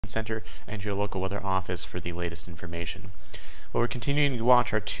Center and your local weather office for the latest information. Well, we're continuing to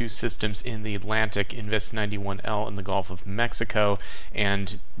watch our two systems in the Atlantic, Invest 91L in the Gulf of Mexico,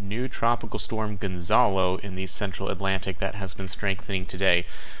 and new tropical storm Gonzalo in the central Atlantic that has been strengthening today.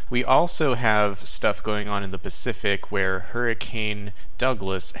 We also have stuff going on in the Pacific where Hurricane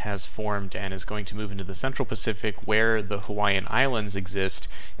Douglas has formed and is going to move into the central Pacific where the Hawaiian Islands exist,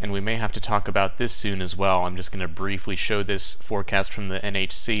 and we may have to talk about this soon as well. I'm just going to briefly show this forecast from the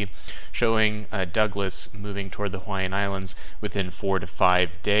NHC showing Douglas moving toward the Hawaiian Islands within 4 to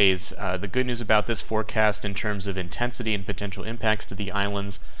 5 days. The good news about this forecast in terms of intensity and potential impacts to the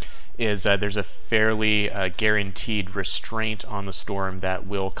islands is there's a fairly guaranteed restraint on the storm that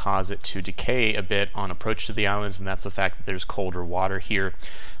will cause it to decay a bit on approach to the islands, and that's the fact that there's colder water here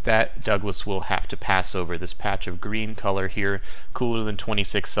that Douglas will have to pass over. This patch of green color here, cooler than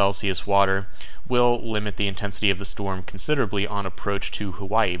 26 Celsius water, will limit the intensity of the storm considerably on approach to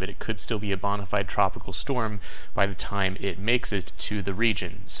Hawaii, but it could still be a bona fide tropical storm by the time it makes it to the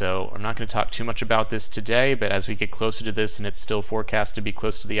region. So I'm not going to talk too much about this today, but as we get closer to this and it's still forecast to be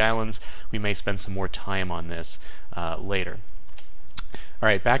close to the islands, we may spend some more time on this later.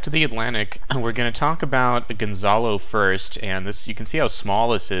 Alright, back to the Atlantic. We're going to talk about Gonzalo first, and this, you can see how small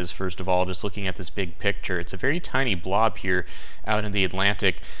this is, first of all, just looking at this big picture. It's a very tiny blob here out in the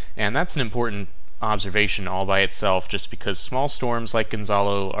Atlantic, and that's an important observation all by itself, just because small storms like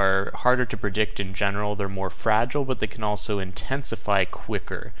Gonzalo are harder to predict in general. They're more fragile, but they can also intensify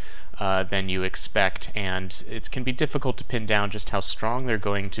quicker than you expect, and it can be difficult to pin down just how strong they're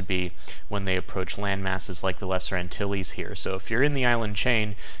going to be when they approach land masses like the Lesser Antilles here. So if you're in the island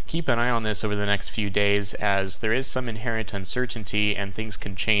chain, keep an eye on this over the next few days, as there is some inherent uncertainty and things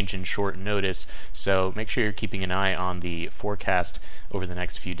can change in short notice, so make sure you're keeping an eye on the forecast over the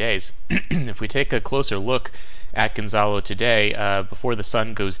next few days. If we take a closer look at Gonzalo today, before the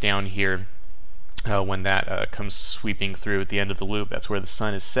sun goes down here, when that comes sweeping through at the end of the loop, that's where the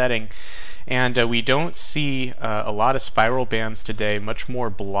sun is setting. And we don't see a lot of spiral bands today, much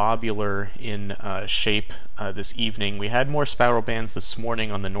more blobular in shape this evening. We had more spiral bands this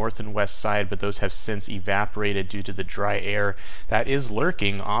morning on the north and west side, but those have since evaporated due to the dry air that is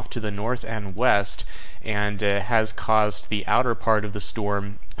lurking off to the north and west, and has caused the outer part of the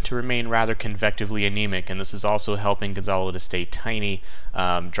storm to remain rather convectively anemic, and this is also helping Gonzalo to stay tiny.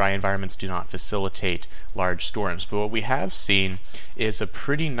 Dry environments do not facilitate large storms, but what we have seen is a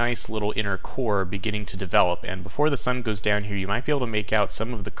pretty nice little inner core beginning to develop, and before the sun goes down here you might be able to make out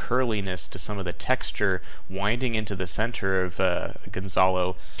some of the curliness to some of the texture winding into the center of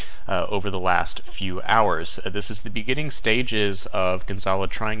Gonzalo over the last few hours. This is the beginning stages of Gonzalo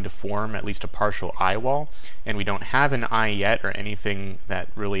trying to form at least a partial eye wall, and we don't have an eye yet or anything that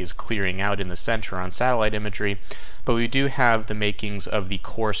really is clearing out in the center on satellite imagery, but we do have the makings of the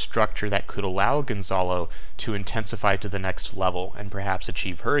core structure that could allow Gonzalo to intensify to the next level and perhaps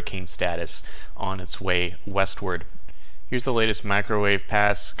achieve hurricane status on its way westward. Here's the latest microwave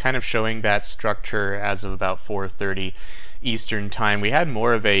pass, kind of showing that structure as of about 4:30 Eastern Time. We had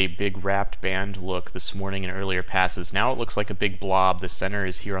more of a big wrapped band look this morning in earlier passes. Now it looks like a big blob. The center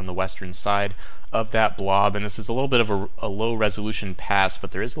is here on the western side of that blob, and this is a little bit of a low resolution pass,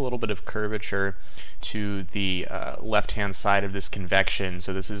 but there is a little bit of curvature to the left hand side of this convection.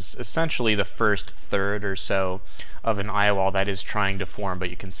 So this is essentially the first third or so of an eye wall that is trying to form, but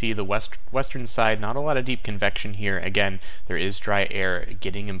you can see the western side, not a lot of deep convection here. Again, there is dry air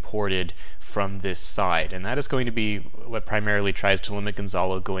getting imported from this side, and that is going to be what primarily tries to limit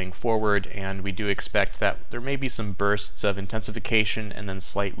Gonzalo going forward, and we do expect that there may be some bursts of intensification and then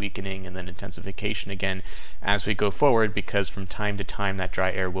slight weakening and then intensification again as we go forward, because from time to time that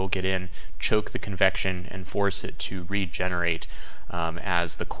dry air will get in, choke the convection, and force it to regenerate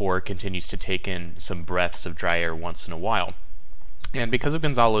as the core continues to take in some breaths of dry air once in a while. And because of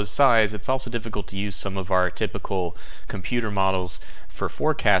Gonzalo's size, it's also difficult to use some of our typical computer models for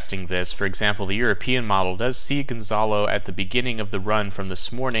forecasting this. For example, the European model does see Gonzalo at the beginning of the run from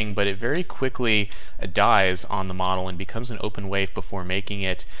this morning, but it very quickly dies on the model and becomes an open wave before making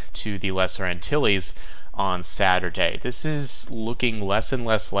it to the Lesser Antilles on Saturday. This is looking less and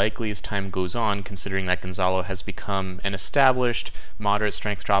less likely as time goes on, considering that Gonzalo has become an established moderate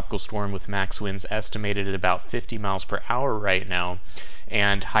strength tropical storm with max winds estimated at about 50 miles per hour right now,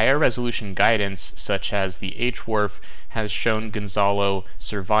 and higher resolution guidance such as the HWRF has shown Gonzalo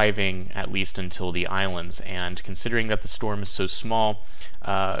surviving at least until the islands. And considering that the storm is so small,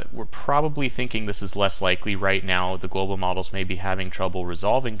 we're probably thinking this is less likely right now. The global models may be having trouble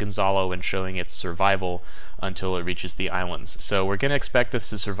resolving Gonzalo and showing its survival until it reaches the islands. So we're going to expect this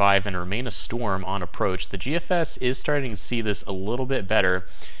to survive and remain a storm on approach. The GFS is starting to see this a little bit better.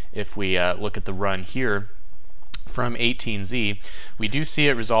 If we look at the run here from 18Z, we do see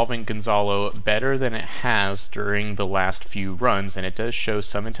it resolving Gonzalo better than it has during the last few runs, and it does show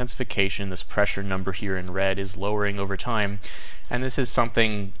some intensification. This pressure number here in red is lowering over time, and this is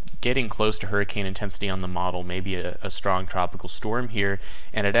something getting close to hurricane intensity on the model, maybe a strong tropical storm here,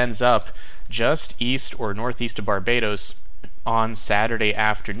 and it ends up just east or northeast of Barbados on Saturday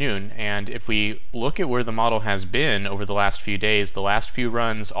afternoon. And if we look at where the model has been over the last few days, the last few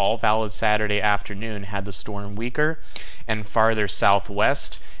runs, all valid Saturday afternoon, had the storm weaker and farther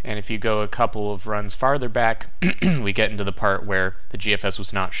southwest. And if you go a couple of runs farther back, we get into the part where the GFS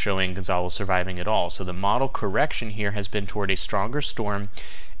was not showing Gonzalo surviving at all. So the model correction here has been toward a stronger storm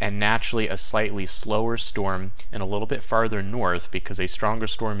and naturally a slightly slower storm and a little bit farther north, because a stronger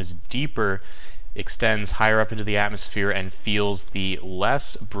storm is deeper, extends higher up into the atmosphere, and feels the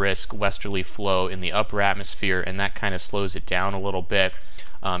less brisk westerly flow in the upper atmosphere, and that kind of slows it down a little bit,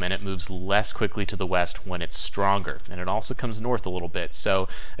 and it moves less quickly to the west when it's stronger. And it also comes north a little bit. So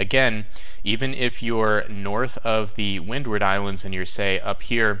again, even if you're north of the Windward Islands and you're, say, up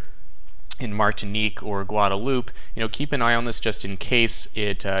here in Martinique or Guadeloupe, keep an eye on this just in case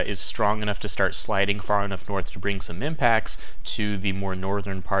it is strong enough to start sliding far enough north to bring some impacts to the more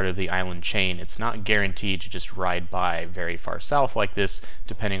northern part of the island chain. It's not guaranteed to just ride by very far south like this,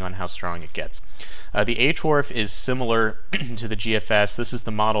 depending on how strong it gets. The HWRF is similar to the GFS. This is the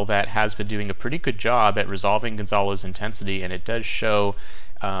model that has been doing a pretty good job at resolving Gonzalo's intensity, and it does show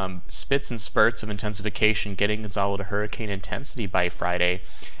spits and spurts of intensification, getting Gonzalo to hurricane intensity by Friday.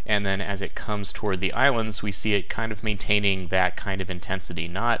 And then as it comes toward the islands, we see it kind of maintaining that kind of intensity,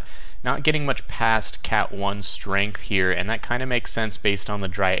 not getting much past Cat 1 strength here, and that kind of makes sense based on the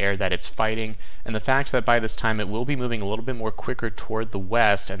dry air that it's fighting, and the fact that by this time it will be moving a little bit more quicker toward the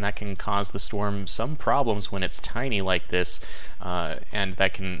west, and that can cause the storm some problems when it's tiny like this, and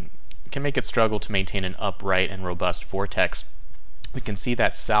that can make it struggle to maintain an upright and robust vortex. We can see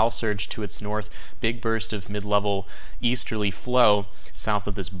that Sal surge to its north, big burst of mid-level easterly flow south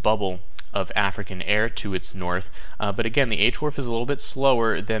of this bubble of African air to its north. But again, the HWRF is a little bit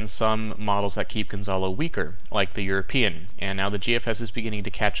slower than some models that keep Gonzalo weaker, like the European. And now the GFS is beginning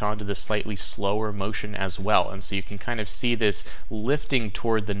to catch on to this slightly slower motion as well. And so you can kind of see this lifting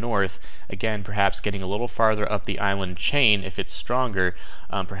toward the north, again, perhaps getting a little farther up the island chain if it's stronger,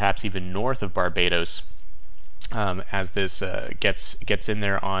 perhaps even north of Barbados. As this gets in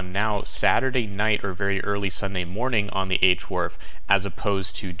there on now Saturday night or very early Sunday morning on the HWRF, as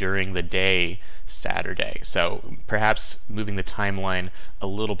opposed to during the day Saturday. So perhaps moving the timeline a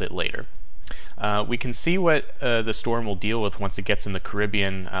little bit later. We can see what the storm will deal with once it gets in the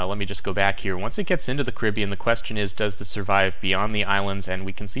Caribbean. Let me just go back here. Once it gets into the Caribbean, the question is, does this survive beyond the islands? And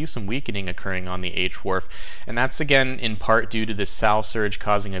we can see some weakening occurring on the HWRF. And that's, again, in part due to this Sal surge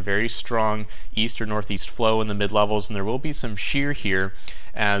causing a very strong east or northeast flow in the mid-levels. And there will be some shear here,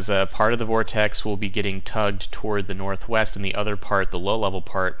 as part of the vortex will be getting tugged toward the northwest, and the other part, the low-level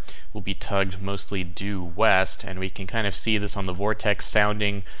part, will be tugged mostly due west. And we can kind of see this on the vortex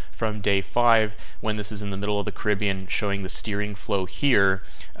sounding from day 5 when this is in the middle of the Caribbean, showing the steering flow here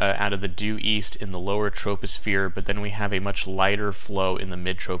out of the due east in the lower troposphere, but then we have a much lighter flow in the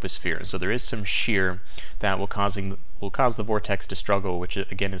mid-troposphere. So there is some shear that will cause the vortex to struggle, which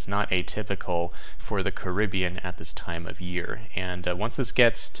again is not atypical for the Caribbean at this time of year. And once this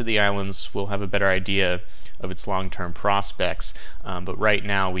gets to the islands, we'll have a better idea of its long-term prospects. But right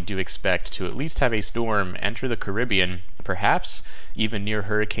now we do expect to at least have a storm enter the Caribbean, perhaps even near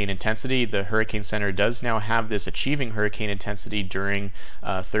hurricane intensity. The Hurricane Center does now have this achieving hurricane intensity during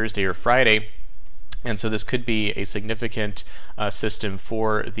Thursday or Friday. And so this could be a significant system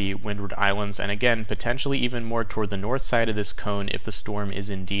for the Windward Islands, and again, potentially even more toward the north side of this cone if the storm is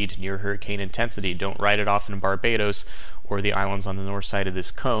indeed near hurricane intensity. Don't write it off in Barbados or the islands on the north side of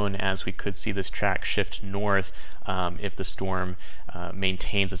this cone, as we could see this track shift north if the storm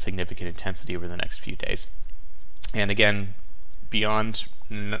maintains a significant intensity over the next few days. And again, beyond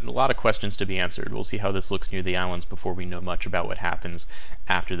a lot of questions to be answered. We'll see how this looks near the islands before we know much about what happens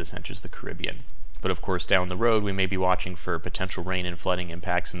after this enters the Caribbean. But of course, down the road, we may be watching for potential rain and flooding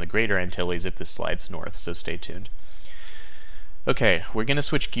impacts in the greater Antilles if this slides north, so stay tuned. Okay, we're going to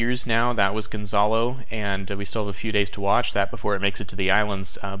switch gears now. That was Gonzalo, and we still have a few days to watch that before it makes it to the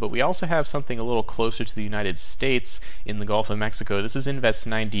islands. But we also have something a little closer to the United States in the Gulf of Mexico. This is Invest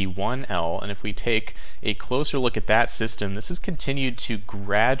 91L, and if we take a closer look at that system, this has continued to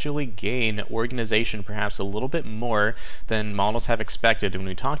gradually gain organization, perhaps a little bit more than models have expected. And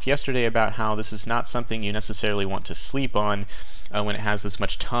we talked yesterday about how this is not something you necessarily want to sleep on when it has this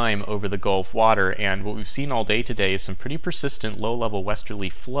much time over the Gulf water. And what we've seen all day today is some pretty persistent low-level westerly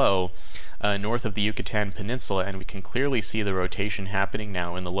flow north of the Yucatan Peninsula, and we can clearly see the rotation happening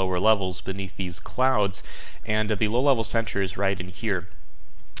now in the lower levels beneath these clouds, and the low-level center is right in here.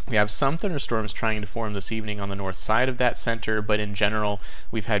 We have some thunderstorms trying to form this evening on the north side of that center, but in general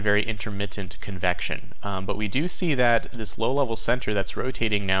we've had very intermittent convection. But we do see that this low-level center that's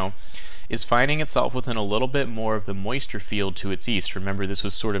rotating now is finding itself within a little bit more of the moisture field to its east. Remember, this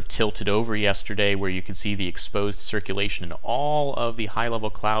was sort of tilted over yesterday where you could see the exposed circulation and all of the high-level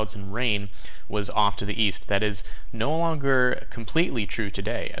clouds and rain was off to the east. That is no longer completely true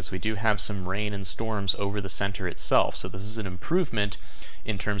today, as we do have some rain and storms over the center itself. So this is an improvement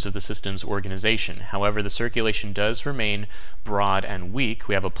in terms of the system's organization. However, the circulation does remain broad and weak.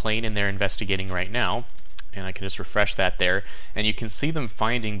 We have a plane in there investigating right now, and I can just refresh that there, and you can see them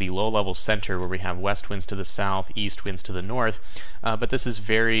finding the low-level center where we have west winds to the south, east winds to the north, but this is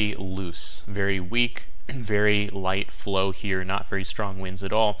very loose, very weak, very light flow here, not very strong winds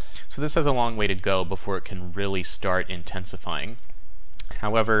at all. So this has a long way to go before it can really start intensifying.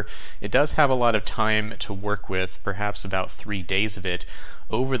 However, it does have a lot of time to work with, perhaps about 3 days of it,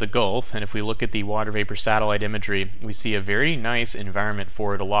 over the Gulf, and if we look at the water vapor satellite imagery, we see a very nice environment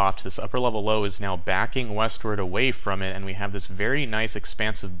for it aloft. This upper level low is now backing westward away from it, and we have this very nice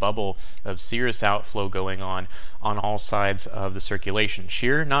expansive bubble of cirrus outflow going on all sides of the circulation.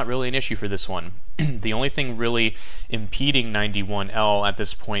 Shear, not really an issue for this one. The only thing really impeding 91L at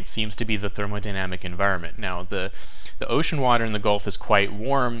this point seems to be the thermodynamic environment. Now, the ocean water in the Gulf is quite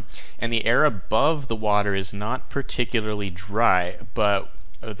warm, and the air above the water is not particularly dry, but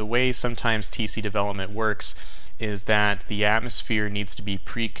the way sometimes TC development works is that the atmosphere needs to be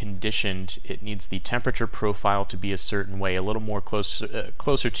preconditioned. It needs the temperature profile to be a certain way, a little more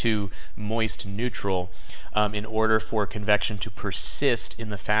closer to moist neutral, in order for convection to persist in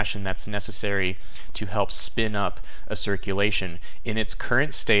the fashion that's necessary to help spin up a circulation. In its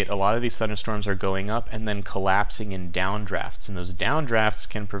current state, a lot of these thunderstorms are going up and then collapsing in downdrafts, and those downdrafts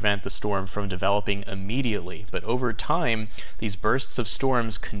can prevent the storm from developing immediately. But over time, these bursts of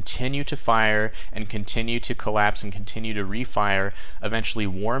storms continue to fire and continue to collapse and continue to refire, eventually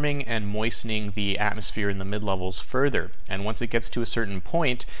warming and moistening the atmosphere in the mid-levels further. And once it gets to a certain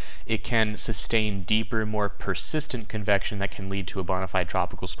point, it can sustain deeper, more persistent convection that can lead to a bona fide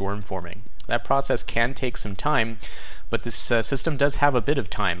tropical storm forming. That process can take some time, but this system does have a bit of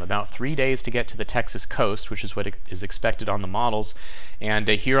time, about 3 days to get to the Texas coast, which is what is expected on the models. And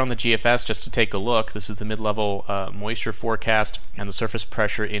here on the GFS, just to take a look, this is the mid-level moisture forecast and the surface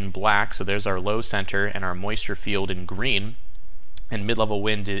pressure in black. So there's our low center and our moisture field in green, and mid-level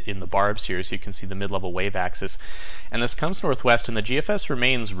wind in the barbs here, so you can see the mid-level wave axis. And this comes northwest, and the GFS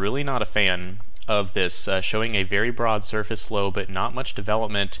remains really not a fan of this, showing a very broad surface low but not much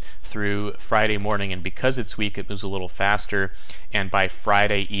development through Friday morning, and because it's weak it moves a little faster, and by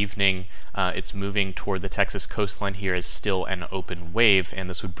Friday evening it's moving toward the Texas coastline here as still an open wave, and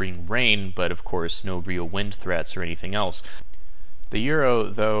this would bring rain, but of course no real wind threats or anything else. The euro,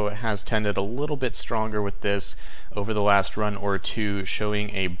 though, has tended a little bit stronger with this over the last run or two,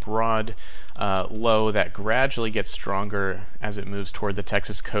 showing a broad low that gradually gets stronger as it moves toward the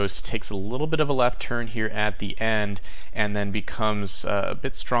Texas coast, takes a little bit of a left turn here at the end, and then becomes a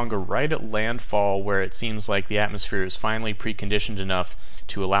bit stronger right at landfall, where it seems like the atmosphere is finally preconditioned enough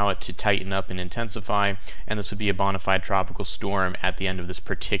to allow it to tighten up and intensify, and this would be a bona fide tropical storm at the end of this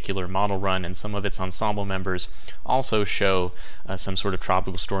particular model run. And some of its ensemble members also show some sort of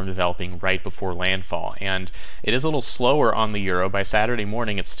tropical storm developing right before landfall. And it is a little slower on the euro. By Saturday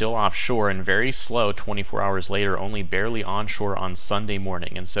morning it's still offshore, and very slow 24 hours later, only barely onshore on Sunday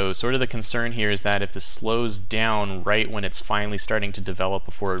morning. And so sort of the concern here is that if this slows down right when it's finally starting to develop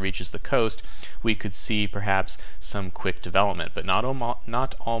before it reaches the coast, we could see perhaps some quick development. But not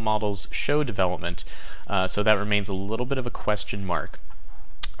all models show development, so that remains a little bit of a question mark.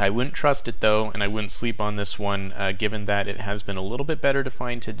 I wouldn't trust it though, and I wouldn't sleep on this one, given that it has been a little bit better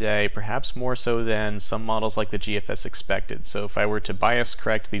defined today, perhaps more so than some models like the GFS expected. So if I were to bias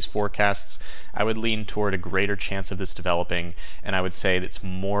correct these forecasts, I would lean toward a greater chance of this developing, and I would say it's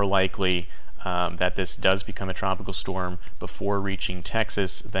more likely that this does become a tropical storm before reaching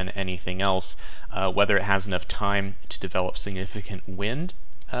Texas than anything else. Whether it has enough time to develop significant wind,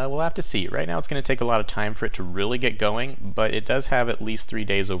 we'll have to see. Right now it's going to take a lot of time for it to really get going, but it does have at least 3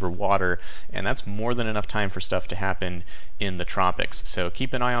 days over water, and that's more than enough time for stuff to happen in the tropics. So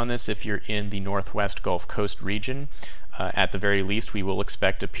keep an eye on this if you're in the northwest Gulf Coast region. At the very least, we will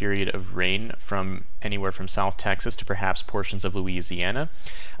expect a period of rain from anywhere from South Texas to perhaps portions of Louisiana.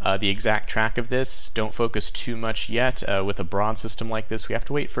 The exact track of this, don't focus too much yet. With a broad system like this, we have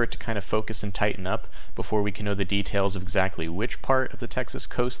to wait for it to kind of focus and tighten up before we can know the details of exactly which part of the Texas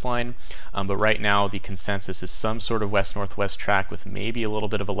coastline. But right now, the consensus is some sort of west-northwest track with maybe a little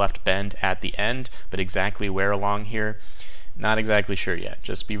bit of a left bend at the end, but exactly where along here, not exactly sure yet.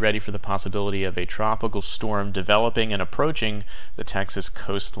 Just be ready for the possibility of a tropical storm developing and approaching the Texas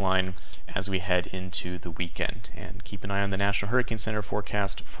coastline as we head into the weekend. And keep an eye on the National Hurricane Center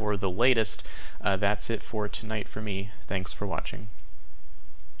forecast for the latest. That's it for tonight for me. Thanks for watching.